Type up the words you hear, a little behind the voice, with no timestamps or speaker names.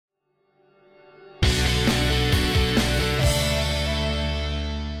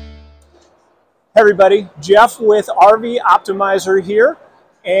everybody, Jeff with RV Optimizer here.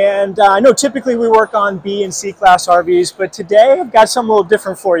 And I know typically we work on B and C class RVs, but today I've got something a little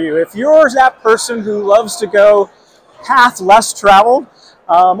different for you. If you're that person who loves to go path less traveled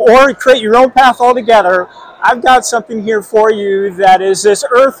or create your own path altogether, I've got something here for you that is this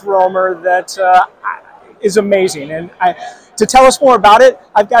EarthRoamer that is amazing. And to tell us more about it,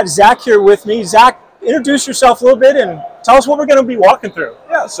 I've got Zach here with me. Zach, introduce yourself a little bit and tell us what we're going to be walking through.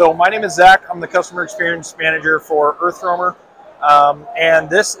 Yeah, so my name is Zach. I'm the Customer Experience Manager for EarthRoamer. And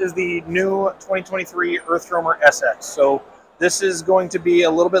this is the new 2023 EarthRoamer SX. So this is going to be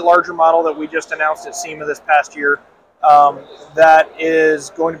a little bit larger model that we just announced at SEMA this past year. That is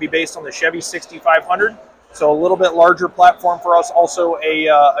going to be based on the Chevy 6500. So a little bit larger platform for us. Also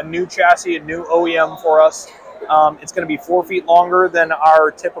a new chassis, a new OEM for us. It's going to be 4 feet longer than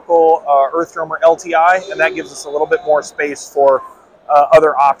our typical EarthRoamer LTI, and that gives us a little bit more space for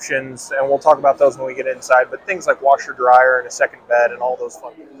other options, and we'll talk about those when we get inside, but things like washer, dryer, and a second bed, and all those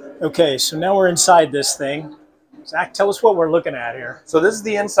fun things. Okay, so now we're inside this thing. Zach, tell us what we're looking at here. So this is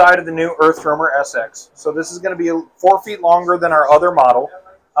the inside of the new EarthRoamer SX. So this is going to be 4 feet longer than our other model.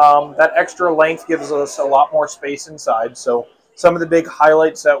 That extra length gives us a lot more space inside. So some of the big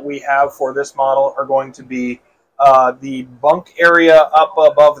highlights that we have for this model are going to be the bunk area up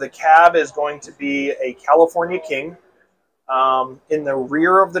above the cab is going to be a California King. In the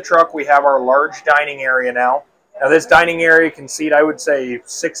rear of the truck, we have our large dining area now. Now this dining area can seat, I would say,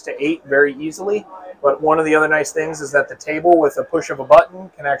 6 to 8 very easily. But one of the other nice things is that the table, with a push of a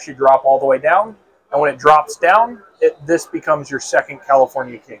button, can actually drop all the way down. And when it drops down, this becomes your second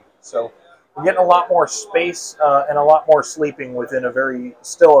California King. So we're getting a lot more space and a lot more sleeping within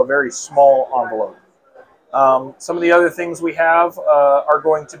still a very small envelope. Some of the other things we have are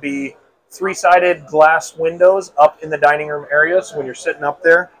going to be 3-sided glass windows up in the dining room area. So when you're sitting up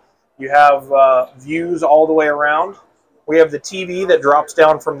there, you have views all the way around. We have the TV that drops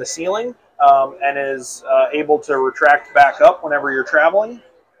down from the ceiling and is able to retract back up whenever you're traveling.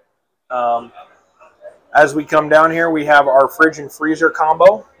 As we come down here, we have our fridge and freezer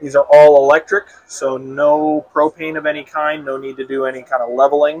combo. These are all electric, so no propane of any kind, no need to do any kind of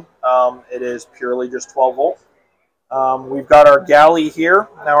leveling. It is purely just 12 volt. We've got our galley here.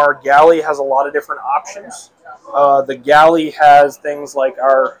 Now our galley has a lot of different options. The galley has things like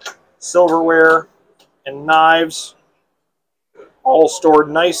our silverware and knives all stored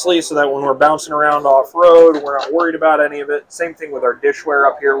nicely so that when we're bouncing around off-road, we're not worried about any of it. Same thing with our dishware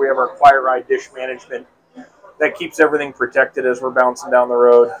up here. We have our Quiet Ride dish management that keeps everything protected as we're bouncing down the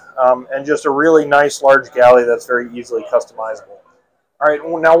road. And just a really nice large galley that's very easily customizable. All right,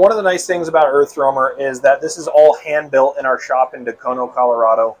 now one of the nice things about EarthRoamer is that this is all hand-built in our shop in Dacono,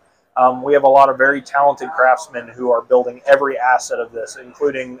 Colorado. We have a lot of very talented craftsmen who are building every asset of this,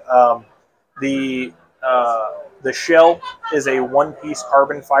 including the shell is a one-piece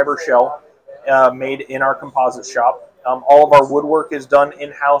carbon fiber shell made in our composite shop. All of our woodwork is done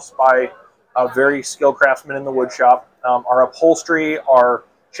in-house by very skilled craftsmen in the wood shop. Our upholstery, our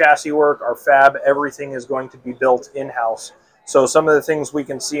chassis work, our fab, everything is going to be built in-house. So some of the things we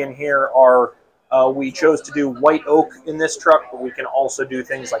can see in here are we chose to do white oak in this truck, but we can also do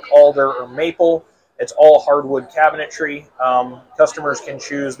things like alder or maple. It's all hardwood cabinetry. Customers can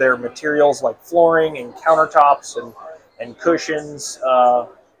choose their materials like flooring and countertops and cushions.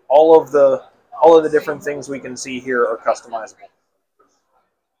 All of the different things we can see here are customizable.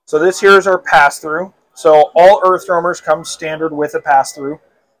 So this here is our pass-through. So all EarthRoamers come standard with a pass-through.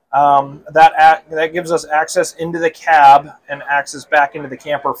 That gives us access into the cab and access back into the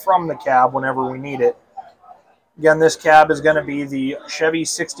camper from the cab whenever we need it. Again, this cab is going to be the Chevy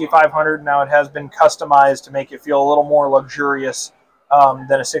 6500. Now it has been customized to make it feel a little more luxurious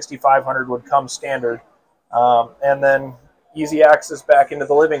than a 6500 would come standard. And then easy access back into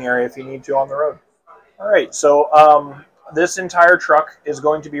the living area if you need to on the road. All right, so this entire truck is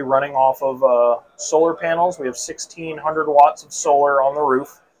going to be running off of solar panels. We have 1,600 watts of solar on the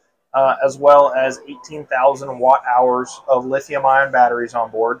roof, as well as 18,000 watt hours of lithium-ion batteries on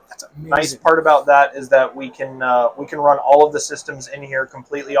board. That's amazing. Nice part about that is that we can run all of the systems in here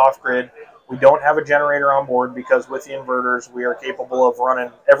completely off-grid. We don't have a generator on board because with the inverters, we are capable of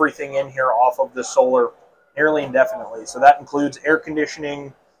running everything in here off of the solar nearly indefinitely. So that includes air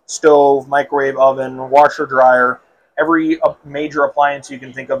conditioning, stove, microwave oven, washer, dryer. Every major appliance you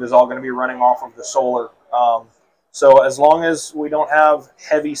can think of is all going to be running off of the solar. So as long as we don't have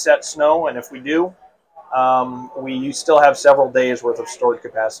heavy set snow, and if we do, we still have several days worth of stored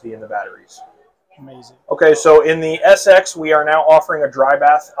capacity in the batteries. Amazing. Okay, so in the SX, we are now offering a dry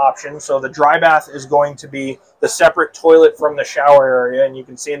bath option. So the dry bath is going to be the separate toilet from the shower area, and you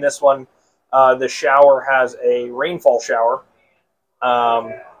can see in this one, The shower has a rainfall shower.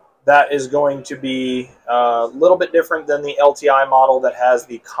 That is going to be a little bit different than the LTI model that has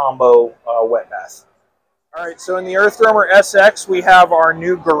the combo wet bath. All right, so in the EarthRoamer SX, we have our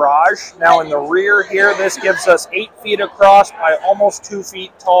new garage. Now in the rear here, this gives us 8 feet across by almost 2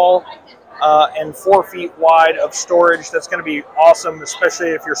 feet tall and 4 feet wide of storage. That's going to be awesome,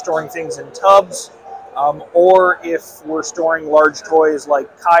 especially if you're storing things in tubs or if we're storing large toys like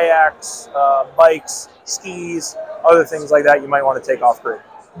kayaks, bikes, skis, other things like that you might want to take off grid.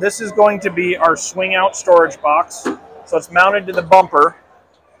 This is going to be our swing out storage box. So it's mounted to the bumper.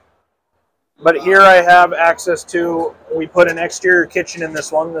 But here I have access to, we put an exterior kitchen in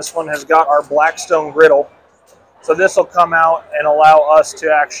this one. This one has got our Blackstone griddle. So this will come out and allow us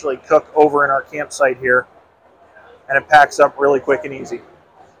to actually cook over in our campsite here. And it packs up really quick and easy.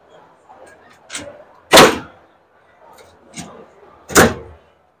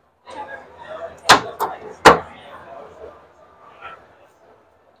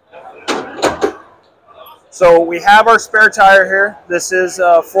 So we have our spare tire here. This is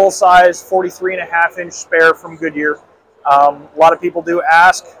a full-size 43.5-inch spare from Goodyear. A lot of people do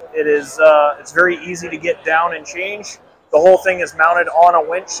ask. It's very easy to get down and change. The whole thing is mounted on a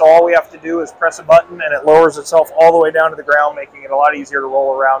winch, so all we have to do is press a button and it lowers itself all the way down to the ground, making it a lot easier to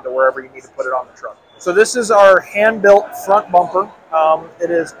roll around to wherever you need to put it on the truck. So this is our hand-built front bumper. It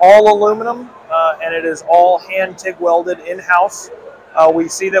is all aluminum and it is all hand TIG welded in-house. We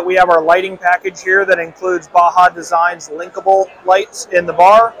see that we have our lighting package here that includes Baja Design's linkable lights in the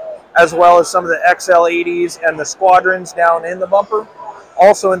bar, as well as some of the XL80s and the Squadrons down in the bumper.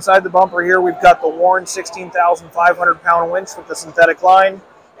 Also inside the bumper here, we've got the Warren 16,500-pound winch with the synthetic line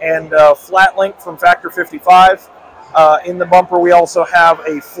and flat link from Factor 55. In the bumper, we also have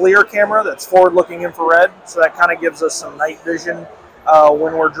a FLIR camera that's forward-looking infrared, so that kind of gives us some night vision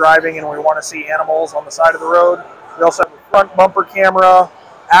when we're driving and we want to see animals on the side of the road. We also have a front bumper camera,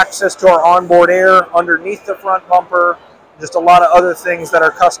 access to our onboard air underneath the front bumper, just a lot of other things that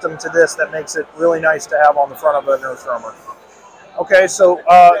are custom to this that makes it really nice to have on the front of an EarthRoamer. Okay, so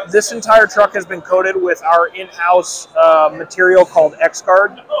this entire truck has been coated with our in-house material called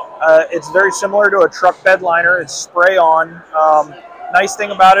X-Guard. It's very similar to a truck bed liner. It's spray-on. Nice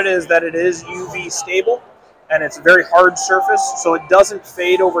thing about it is that it is UV stable. And it's a very hard surface, so it doesn't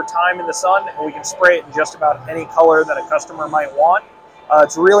fade over time in the sun, and we can spray it in just about any color that a customer might want.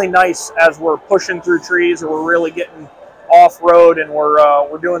 It's really nice as we're pushing through trees or we're really getting off-road and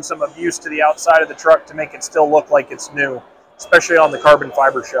we're doing some abuse to the outside of the truck to make it still look like it's new, especially on the carbon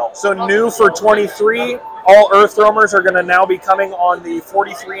fiber shell. So new for 23, all EarthRoamers are going to now be coming on the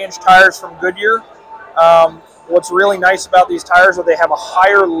 43-inch tires from Goodyear. What's really nice about these tires is they have a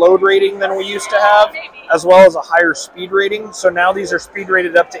higher load rating than we used to have, as well as a higher speed rating. So now these are speed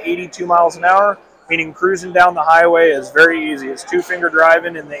rated up to 82 miles an hour, meaning cruising down the highway is very easy. It's two-finger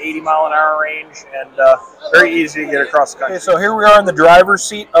driving in the 80-mile-an-hour range and very easy to get across the country. Okay, so here we are in the driver's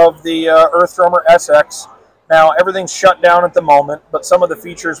seat of the EarthRoamer SX. Now, everything's shut down at the moment, but some of the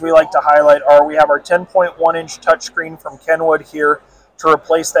features we like to highlight are we have our 10.1-inch touchscreen from Kenwood here to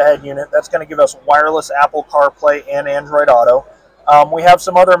replace the head unit. That's going to give us wireless Apple CarPlay and Android Auto. We have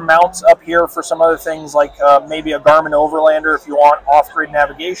some other mounts up here for some other things like maybe a Garmin Overlander if you want off-grid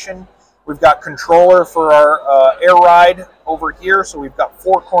navigation. We've got controller for our air ride over here. So we've got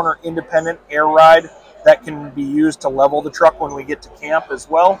 4-corner independent air ride that can be used to level the truck when we get to camp as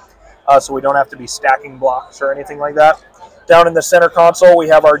well. So we don't have to be stacking blocks or anything like that. Down in the center console, we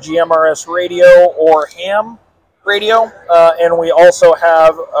have our GMRS radio or ham radio, and we also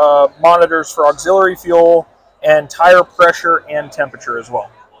have monitors for auxiliary fuel and tire pressure and temperature as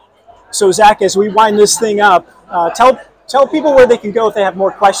well. So Zach, as we wind this thing up, tell people where they can go if they have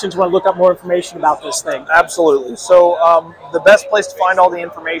more questions, want to look up more information about this thing. Absolutely. So the best place to find all the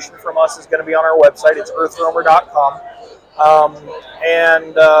information from us is going to be on our website. It's earthroamer.com.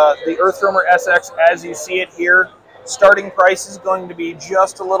 The EarthRoamer SX, as you see it here, starting price is going to be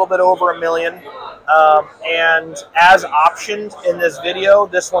just a little bit over $1 million. And as optioned in this video,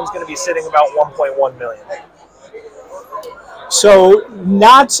 this one's going to be sitting about $1.1 million. So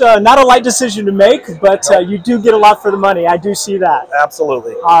not a light decision to make, but you do get a lot for the money. I do see that.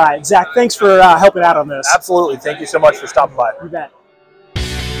 Absolutely. All right, Zach, thanks for helping out on this. Absolutely. Thank you so much for stopping by. You bet.